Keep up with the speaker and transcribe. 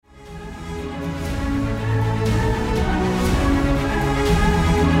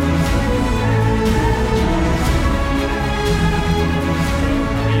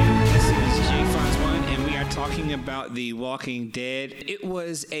Walking Dead. It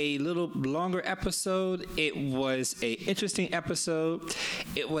was a little longer episode. It was an interesting episode.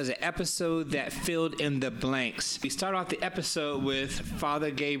 It was an episode that filled in the blanks. We start off the episode with Father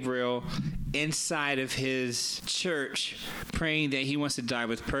Gabriel inside of his church praying that he wants to die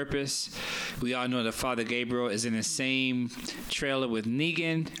with purpose. We all know that Father Gabriel is in the same trailer with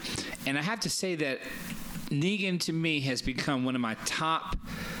Negan. And I have to say that Negan, to me, has become one of my top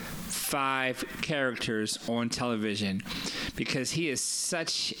 5 characters on television because he is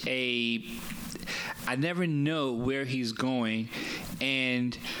such a... I never know where he's going,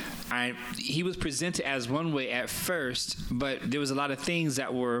 and he was presented as one way at first, but there was a lot of things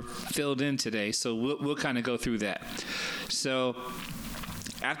that were filled in today, so we'll kind of go through that. So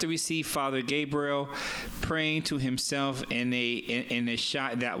after we see Father Gabriel praying to himself in a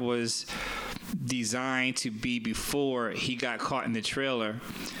shot that was designed to be before he got caught in the trailer,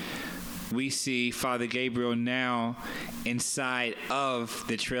 we see Father Gabriel now inside of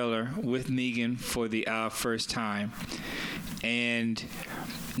the trailer with Negan for the first time. And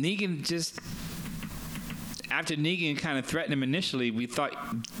Negan after Negan kind of threatened him initially, we thought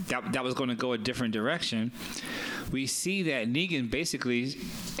that was going to go a different direction. We see that Negan basically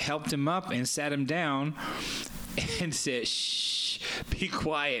helped him up and sat him down and said, shh, be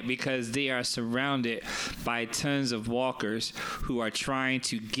quiet, because they are surrounded by tons of walkers who are trying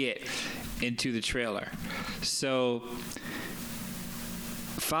to get into the trailer. So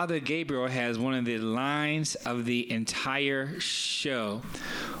Father Gabriel has one of the lines of the entire show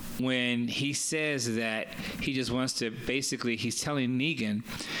when he says that he just wants to, basically, he's telling Negan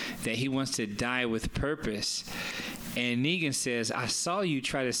that he wants to die with purpose. And Negan says, I saw you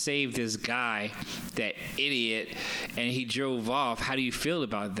try to save this guy, that idiot, and he drove off. How do you feel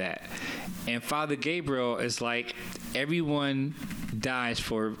about that? And Father Gabriel is like, everything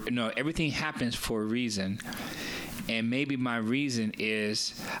happens for a reason. And maybe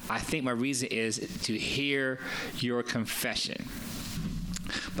I think my reason is to hear your confession.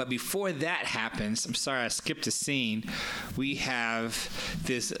 But before that happens, I'm sorry I skipped a scene. We have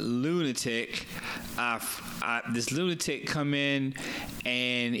this lunatic come in,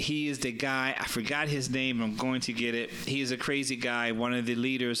 and he is the guy. I forgot his name. I'm going to get it. He is a crazy guy, one of the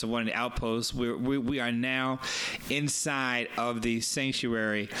leaders of one of the outposts. We are now inside of the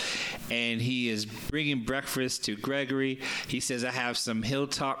sanctuary, and he is bringing breakfast to Gregory. He says, I have some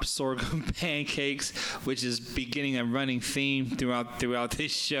hilltop sorghum pancakes, which is beginning a running theme throughout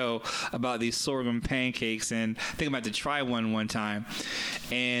this show about these sorghum pancakes, and I think I'm about to try one time.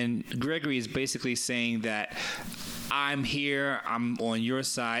 And Gregory is basically saying that I'm here, I'm on your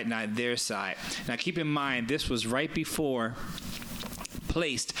side, not their side. Now keep in mind, this was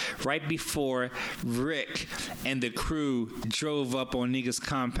placed right before Rick and the crew drove up on Negan's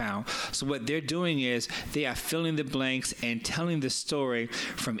compound. So what they're doing is they are filling the blanks and telling the story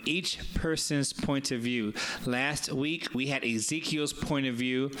from each person's point of view. Last week we had Ezekiel's point of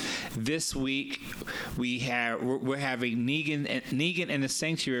view. This week we're having Negan and the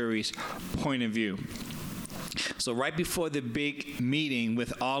Sanctuary's point of view. So right before the big meeting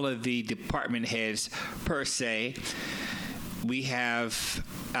with all of the department heads per se, we have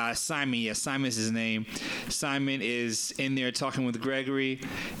Simon. Yes, Simon's his name. Simon is in there talking with Gregory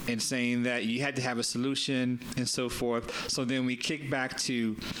and saying that you had to have a solution and so forth. So then we kick back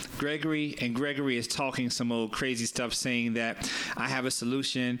to Gregory, and Gregory is talking some old crazy stuff, saying that I have a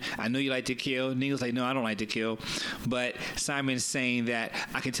solution. I know you like to kill. Neil's like, no, I don't like to kill. But Simon's saying that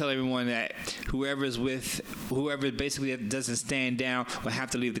I can tell everyone that whoever basically doesn't stand down will have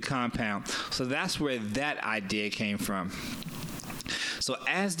to leave the compound. So that's where that idea came from. So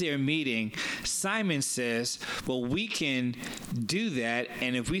as they're meeting, Simon says, well, we can do that,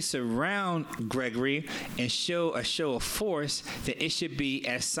 and if we surround Gregory and show a show of force, then it should be,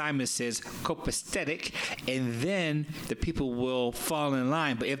 as Simon says, copacetic, and then the people will fall in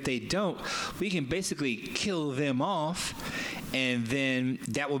line. But if they don't, we can basically kill them off, and then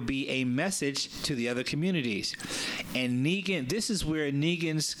that will be a message to the other communities. And Negan, this is where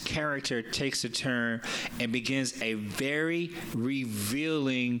Negan's character takes a turn and begins a very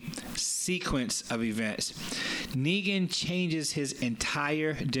revealing sequence of events. Negan changes his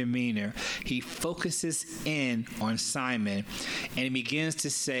entire demeanor. He focuses in on Simon, and he begins to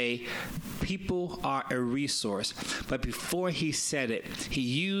say, people are a resource. But before he said it, he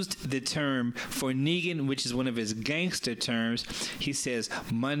used the term for Negan, which is one of his gangster terms. He says,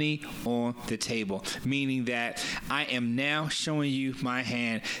 money on the table, meaning that I am now showing you my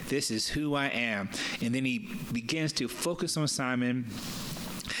hand. This is who I am. And then he begins to focus on Simon,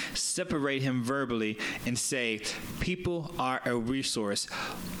 separate him verbally, and say, people are a resource.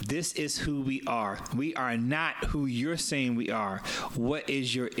 This is who we are. We are not who you're saying we are. What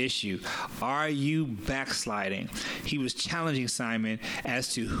is your issue? Are you backsliding? He was challenging Simon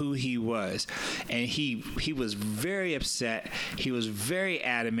as to who he was. And he was very upset. He was very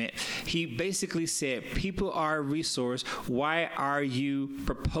adamant. He basically said, people are a resource. Why are you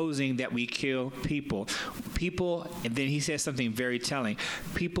proposing that we kill people? People, and then he says something very telling.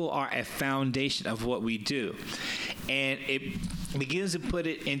 People are a foundation of what we do. And it begins to put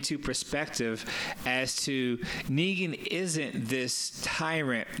it into perspective as to Negan isn't this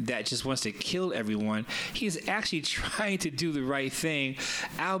tyrant that just wants to kill everyone. He's actually trying to do the right thing,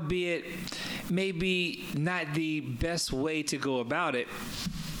 albeit maybe not the best way to go about it,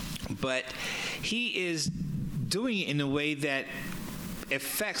 but he is doing it in a way that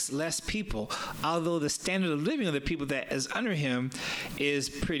affects less people, although the standard of living of the people that is under him is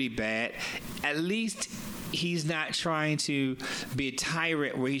pretty bad. At least he's not trying to be a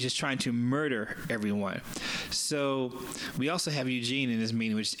tyrant where he's just trying to murder everyone. So we also have Eugene in this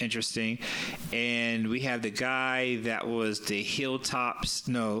meeting, which is interesting. And we have the guy that was the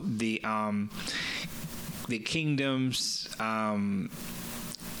kingdom's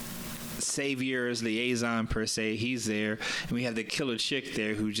savior's liaison per se. He's there, and we have the killer chick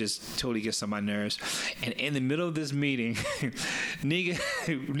there who just totally gets on my nerves. And in the middle of this meeting,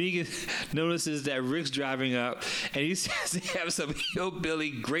 Negan notices that Rick's driving up, and he says they have some hillbilly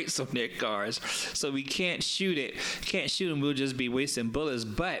grates on their cars, so we can't shoot him. We'll just be wasting bullets.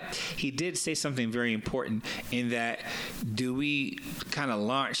 But he did say something very important in that, do we kind of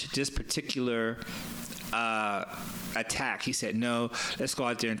launch this particular attack? He said, no, let's go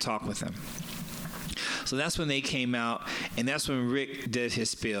out there and talk with them. So that's when they came out, and that's when Rick did his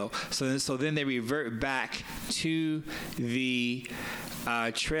spiel. So then they revert back to the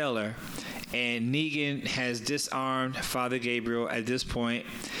trailer, and Negan has disarmed Father Gabriel at this point,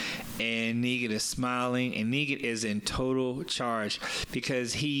 and Negan is smiling, and Negan is in total charge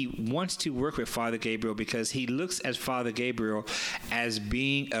because he wants to work with Father Gabriel, because he looks at Father Gabriel as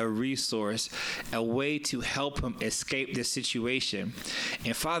being a resource, a way to help him escape this situation.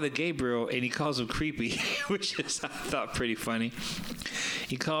 And Father Gabriel, and he calls him creepy, which is, I thought, pretty funny.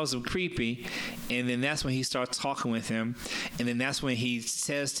 He calls him creepy, and then that's when he starts talking with him, and then that's when he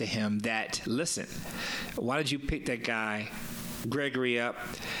says to him that, listen, why did you pick that guy Gregory up?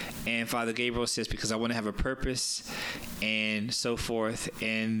 And Father Gabriel says, because I want to have a purpose, and so forth.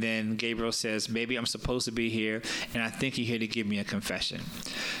 And then Gabriel says, maybe I'm supposed to be here, and I think you're here to give me a confession.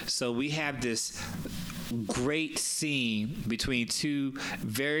 So we have this great scene between two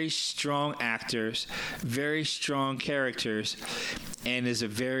very strong actors, very strong characters, and is a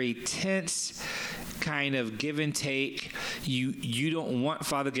very tense kind of give and take. You don't want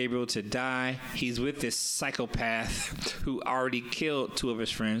Father Gabriel to die. He's with this psychopath who already killed two of his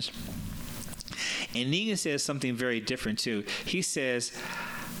friends. And Negan says something very different too. He says,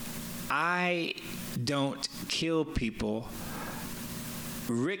 I don't kill people.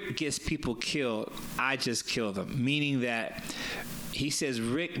 Rick gets people killed. I just kill them. Meaning that he says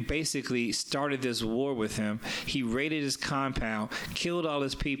Rick basically started this war with him. He raided his compound, killed all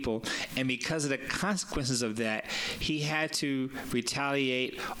his people, and because of the consequences of that, he had to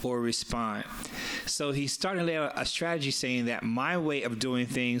retaliate or respond. So he started to lay out a strategy saying that my way of doing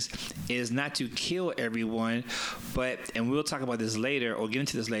things is not to kill everyone, but, and we'll talk about this later or get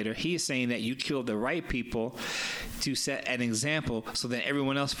into this later, he is saying that you kill the right people to set an example so that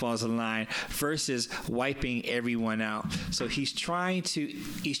everyone else falls in line versus wiping everyone out. So he's trying to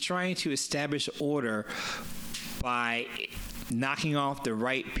establish order by knocking off the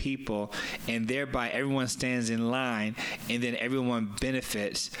right people, and thereby everyone stands in line, and then everyone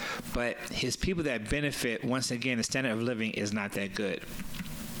benefits. But his people that benefit, once again, the standard of living is not that good.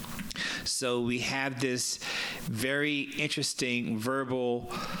 So we have this very interesting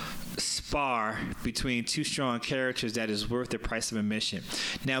verbal spar between two strong characters that is worth the price of admission.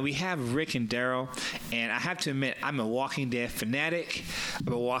 Now we have Rick and Daryl, and I have to admit, I'm a Walking Dead fanatic.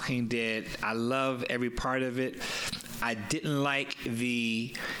 I'm a Walking Dead. I love every part of it. I didn't like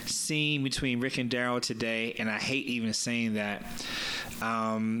the scene between Rick and Daryl today, and I hate even saying that.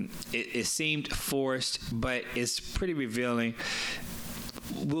 It seemed forced, but it's pretty revealing.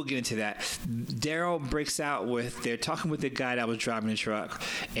 We'll get into that. Daryl breaks out they're talking with the guy that was driving the truck,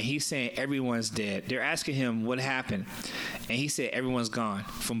 and he's saying everyone's dead. They're asking him what happened, and he said everyone's gone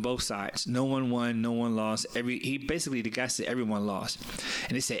from both sides. No one won, no one lost. The guy said everyone lost.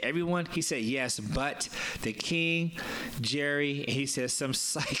 And they said everyone? He said yes, but the king, Jerry, and he says some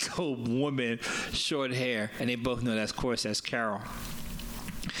psycho woman, short hair, and they both know that's Carol.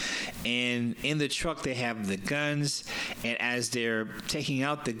 And in the truck, they have the guns. And as they're taking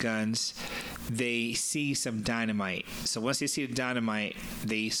out the guns, they see some dynamite. So once they see the dynamite,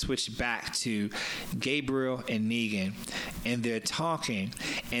 they switch back to Gabriel and Negan, and they're talking.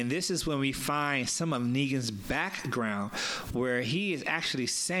 And this is when we find some of Negan's background, where he is actually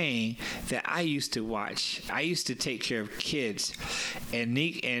saying that I used to take care of kids.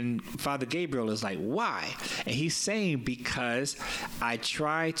 And Father Gabriel is like, why? And he's saying, because I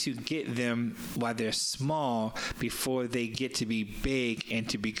try to get them while they're small before they get to be big and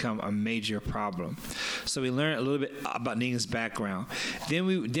to become a major problem. So we learn a little bit about Negan's background. Then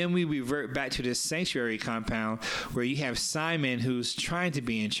we revert back to this sanctuary compound where you have Simon, who's trying to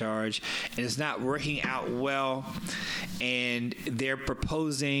be in charge and it's not working out well, and they're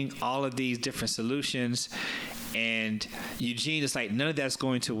proposing all of these different solutions. And Eugene is like, none of that's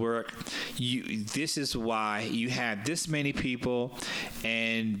going to work. This is why you have this many people,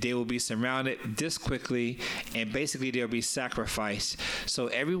 and they will be surrounded this quickly, and basically they'll be sacrificed. So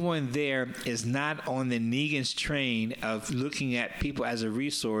everyone there is not on the Negan's train of looking at people as a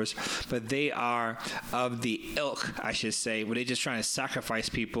resource, but they are of the ilk, I should say, where they're just trying to sacrifice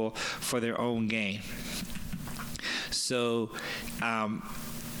people for their own gain. So,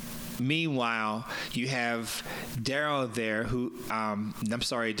 meanwhile, you have Daryl there,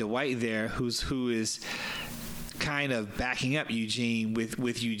 Dwight there, who is kind of backing up Eugene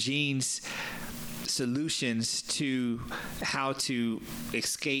with Eugene's solutions to how to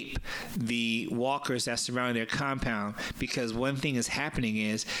escape the walkers that surround their compound, because one thing is happening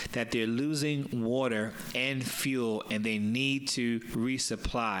is that they're losing water and fuel, and they need to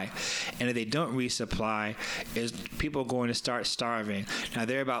resupply. And if they don't resupply, people are going to start starving. Now,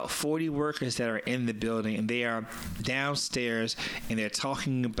 there are about 40 workers that are in the building, and they are downstairs, and they're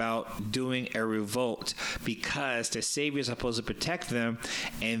talking about doing a revolt because the Saviors are supposed to protect them,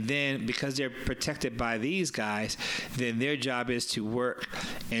 and then because they're protected by these guys, then their job is to work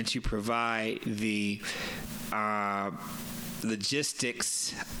and to provide the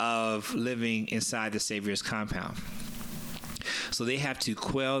logistics of living inside the Savior's compound. So they have to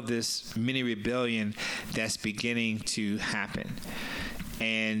quell this mini rebellion that's beginning to happen.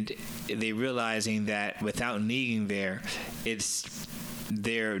 And they're realizing that without Negan there,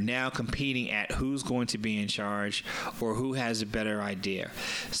 they're now competing at who's going to be in charge or who has a better idea.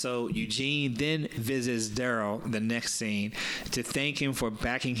 So Eugene then visits Daryl, the next scene, to thank him for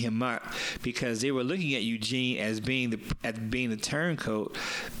backing him up, because they were looking at Eugene as being the turncoat,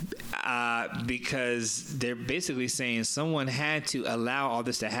 because they're basically saying someone had to allow all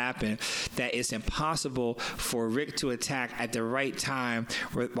this to happen, that it's impossible for Rick to attack at the right time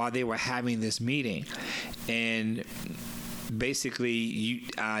while they were having this meeting. And basically,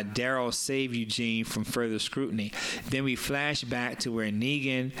 Daryl saved Eugene from further scrutiny. Then we flash back to where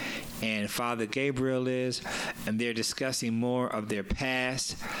Negan and Father Gabriel is, and they're discussing more of their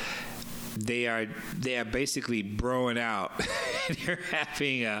past. They are basically broing out. they're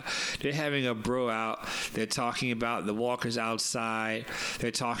having a bro out. They're talking about the walkers outside.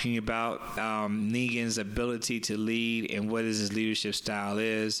 They're talking about Negan's ability to lead and what his leadership style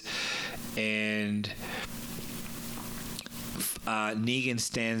is. And Negan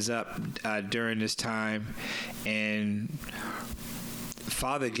stands up during this time, and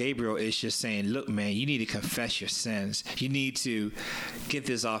Father Gabriel is just saying, look, man, you need to confess your sins. You need to get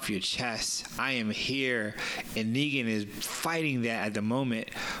this off your chest. I am here. And Negan is fighting that at the moment,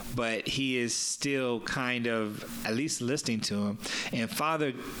 but he is still kind of at least listening to him. And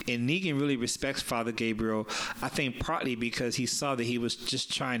Negan really respects Father Gabriel, I think partly because he saw that he was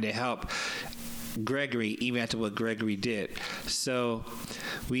just trying to help Gregory, even after what Gregory did. So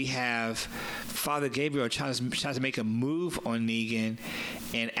we have Father Gabriel tries to make a move on Negan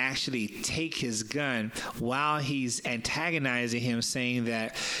and actually take his gun while he's antagonizing him, saying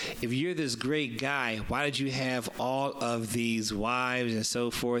that if you're this great guy, why did you have all of these wives and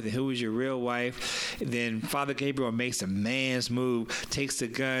so forth, and who was your real wife? Then Father Gabriel makes a man's move, takes the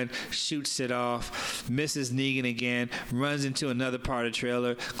gun, shoots it off, misses Negan again, runs into another part of the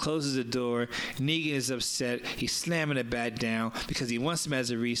trailer, closes the door. Negan is upset. He's slamming it back down because he wants him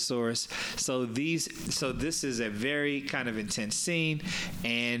as a resource. So this is a very kind of intense scene,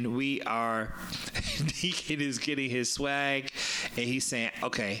 and Negan is getting his swag, and he's saying,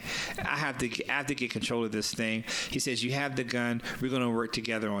 okay, I have to get control of this thing. He says, you have the gun. We're going to work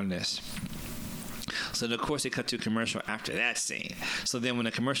together on this. So then, of course, they cut to a commercial after that scene. So then, when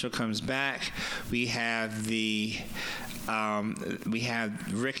the commercial comes back, we have Rick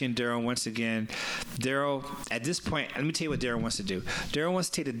and Daryl once again. Daryl, at this point, let me tell you what Daryl wants to do. Daryl wants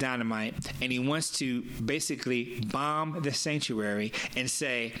to take the dynamite, and he wants to basically bomb the sanctuary and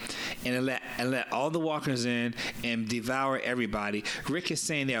let all the walkers in and devour everybody. Rick is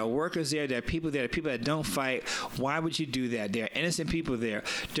saying there are workers there, there are people that don't fight. Why would you do that? There are innocent people there.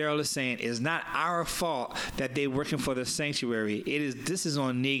 Daryl is saying it's not our fault that they're working for the sanctuary. This is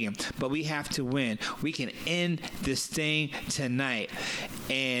on Negan, but we have to win. We can end this thing tonight.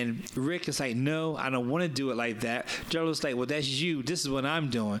 And Rick is like, no, I don't want to do it like that. Daryl is like, well, that's you. This is what I'm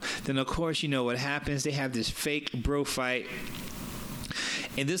doing. Then, of course, you know what happens. They have this fake bro fight.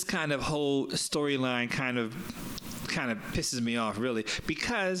 And this kind of whole storyline kind of pisses me off, really,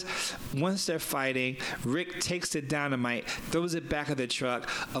 because once they're fighting, Rick takes the dynamite, throws it back of the truck.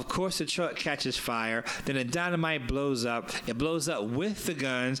 Of course, the truck catches fire. Then the dynamite blows up. It blows up with the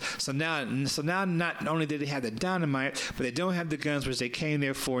guns. So now not only did they have the dynamite, but they don't have the guns which they came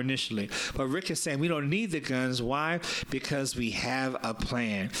there for initially. But Rick is saying we don't need the guns. Why? Because we have a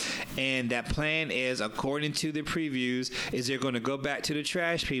plan, and that plan is, according to the previews, is they're going to go back to the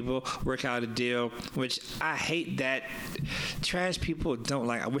trash people, work out a deal, which I hate that. Trash people don't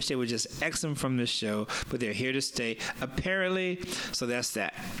like. I wish they would just X them from the show, but they're here to stay, apparently. So that's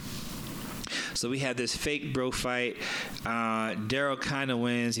that. So we have this fake bro fight. Daryl kind of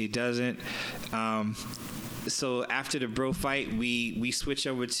wins. He doesn't. So after the bro fight, we switch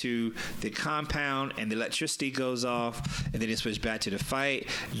over to the compound, and the electricity goes off, and then they switch back to the fight.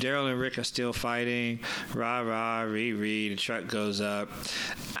 Daryl and Rick are still fighting. Rah, rah, ree, the truck goes up.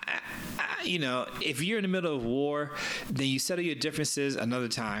 If you're in the middle of war, then you settle your differences another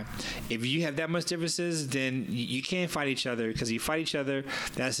time. If you have that much differences, then you can't fight each other, because if you fight each other,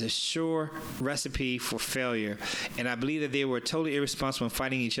 that's a sure recipe for failure. And I believe that they were totally irresponsible in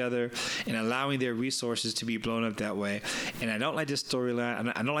fighting each other and allowing their resources to be blown up that way. And I don't like this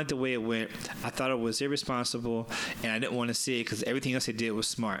storyline. I don't like the way it went. I thought it was irresponsible, and I didn't want to see it because everything else they did was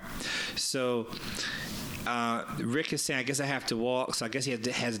smart. So Rick is saying, I guess I have to walk. So I guess he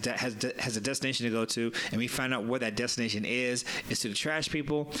has a destination to go to, and we find out where that destination is. It's to the trash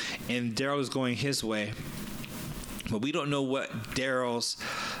people, and Daryl is going his way, but we don't know what Daryl's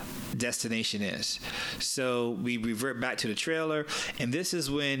destination is. So we revert back to the trailer, and this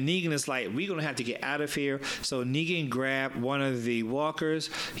is when Negan is like, we're gonna have to get out of here. So Negan grabbed one of the walkers,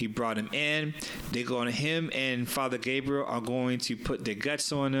 he brought him in. They're going to him and Father Gabriel are going to put their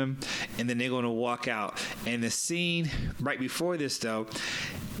guts on him, and then they're going to walk out. And the scene right before this, though,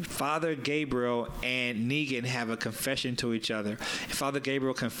 Father Gabriel and Negan have a confession to each other. Father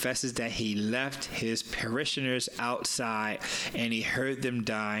Gabriel confesses that he left his parishioners outside and he heard them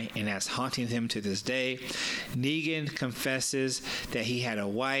die, and that's haunting him to this day. Negan confesses that he had a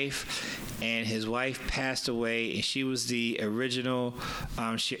wife, and his wife passed away, and she was the original.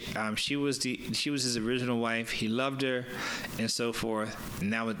 She was his original wife. He loved her, and so forth.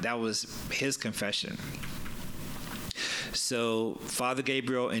 And that was his confession. So Father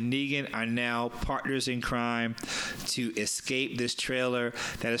Gabriel and Negan are now partners in crime to escape this trailer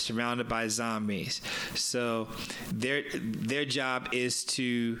that is surrounded by zombies. So their job is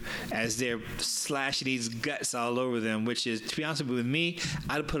to, as they're slashing these guts all over them, which is, to be honest with me,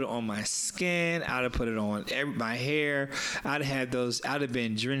 I'd have put it on my skin, I'd have put it on my hair, I'd have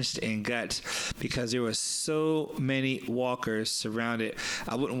been drenched in guts, because there were so many walkers surrounded.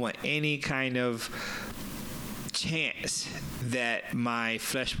 I wouldn't want any kind of chance that my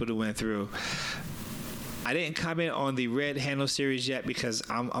flesh would have went through. I didn't comment on the Red Handle series yet, because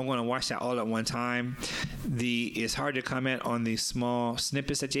I'm going to watch that all at one time. It's hard to comment on the small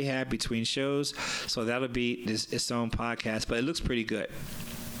snippets that you have between shows, so that'll be its own podcast, but it looks pretty good.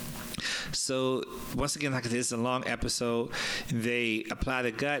 So once again, like I said, it's a long episode. They apply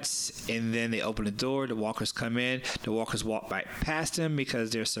the guts, and then they open the door. The walkers come in. The walkers walk right past them because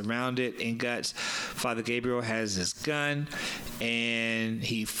they're surrounded in guts. Father Gabriel has his gun, and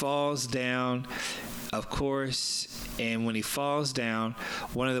he falls down, of course. And when he falls down,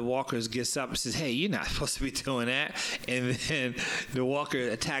 one of the walkers gets up and says, "Hey, you're not supposed to be doing that." And then the walker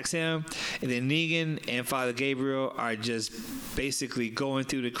attacks him. And then Negan and Father Gabriel are just basically going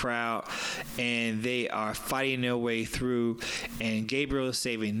through the crowd, and they are fighting their way through. And Gabriel is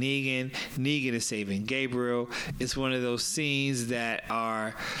saving Negan. Negan is saving Gabriel. It's one of those scenes that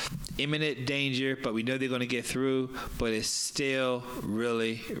are imminent danger, but we know they're going to get through. But it's still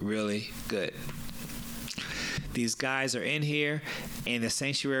really, really good. these guys are in here in the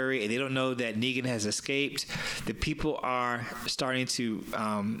sanctuary, and they don't know that Negan has escaped. The people are starting to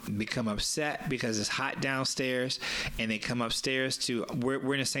become upset because it's hot downstairs, and they come upstairs to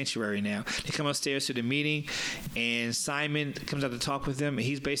we're in a sanctuary now. They come upstairs to the meeting, and Simon comes out to talk with them, and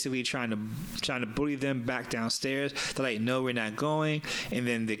he's basically trying to bully them back downstairs. They're like, no, we're not going. And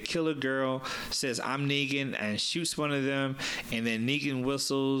then the killer girl says, I'm Negan, and shoots one of them. And then Negan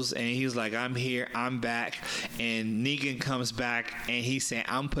whistles, and he's like, I'm here, I'm back. And Negan comes back, and he's saying,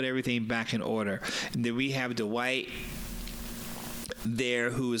 I'm put everything back in order. And then we have Dwight there,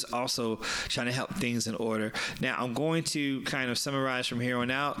 who is also trying to help things in order. Now, I'm going to kind of summarize from here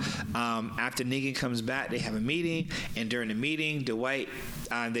on out. After Negan comes back, they have a meeting, and during the meeting, Dwight,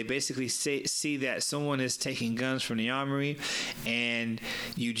 they basically see that someone is taking guns from the armory, and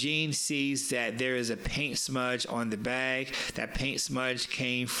Eugene sees that there is a paint smudge on the bag. That paint smudge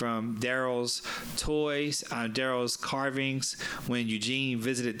came from Daryl's toys, Daryl's carvings, when Eugene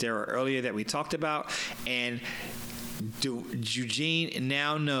visited Daryl earlier that we talked about, and Eugene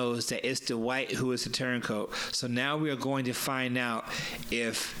now knows that it's Dwight who is the turncoat. So now we are going to find out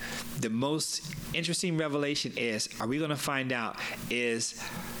if the most interesting revelation are we going to find out is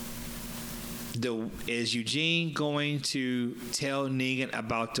Eugene going to tell Negan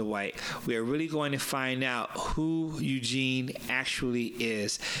about Dwight? We are really going to find out who Eugene actually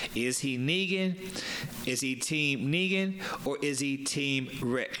is. Is he Negan? Is he Team Negan? Or is he Team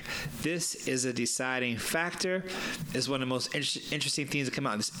Rick? This is a deciding factor. It's one of the most interesting things that come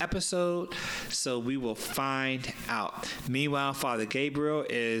out in this episode. So we will find out. Meanwhile, Father Gabriel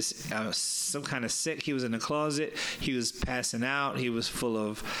is some kind of sick. He was in the closet. He was passing out. He was full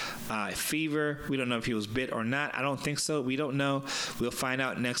of fever. We don't know if he was bit or not. I don't think so. We don't know. We'll find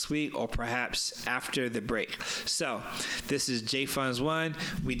out next week or perhaps after the break. So this is J Funds 1.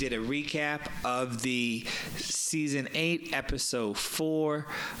 We did a recap of the season 8 episode 4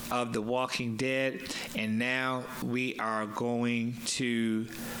 of The Walking Dead, and now we are going to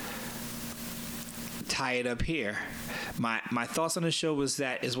tie it up here. My thoughts on the show was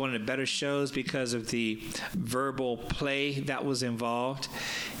that it's one of the better shows because of the verbal play that was involved.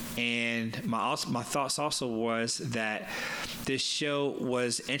 And my thoughts also was that this show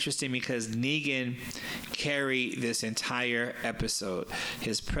was interesting because Negan carried this entire episode.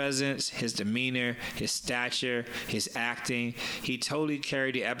 His presence, his demeanor, his stature, his acting, he totally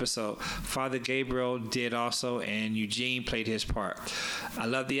carried the episode. Father Gabriel did also, and Eugene played his part. I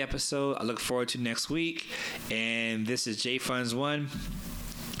love the episode. I look forward to next week. And this is J Funds 1.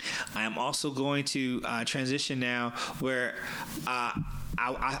 I am also going to transition now where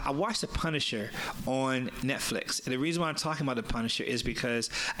I watched The Punisher on Netflix. And the reason why I'm talking about The Punisher is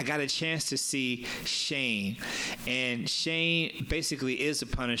because I got a chance to see Shane. And Shane basically is the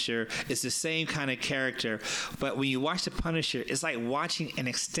Punisher. It's the same kind of character. But when you watch The Punisher, it's like watching an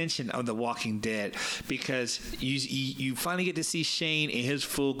extension of The Walking Dead, because you finally get to see Shane in his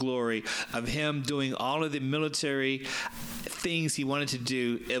full glory of him doing all of the military things he wanted to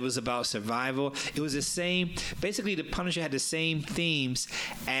do. It was about survival. It was the same. Basically, The Punisher had the same themes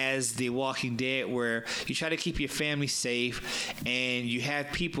as The Walking Dead, where you try to keep your family safe, and you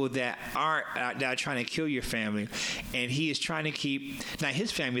have people that are trying to kill your family, and he is trying to keep not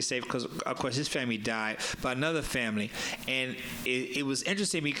his family safe because, of course, his family died, but another family. And it was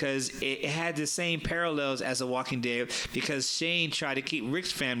interesting because it had the same parallels as The Walking Dead, because Shane tried to keep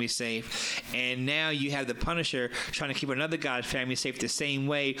Rick's family safe, and now you have the Punisher trying to keep another guy's family safe the same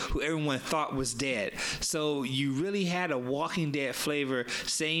way, who everyone thought was dead. So you really had a Walking Dead flavor,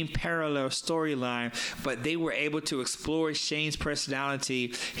 same parallel storyline, but they were able to explore Shane's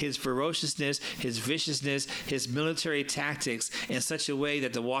personality, his ferociousness, his viciousness, his military tactics in such a way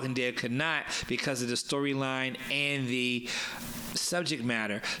that The Walking Dead could not, because of the storyline and the subject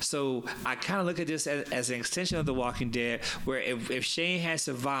matter. So I kind of look at this as an extension of The Walking Dead, where if Shane had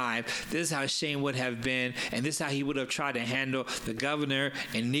survived, this is how Shane would have been, and this is how he would have tried to handle the governor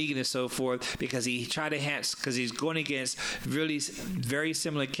and Negan and so forth, because he tried to because he's going against really very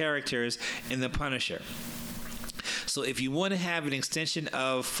similar characters in The Punisher. So if you want to have an extension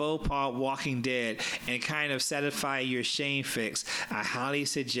of faux pas Walking Dead and kind of satisfy your Shane fix, I highly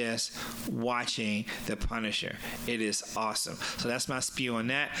suggest watching The Punisher. It is awesome. So that's my spew on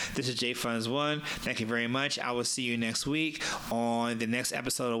that. This is J Funds 1. Thank you very much. I will see you next week on the next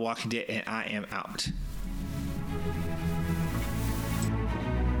episode of Walking Dead, and I am out.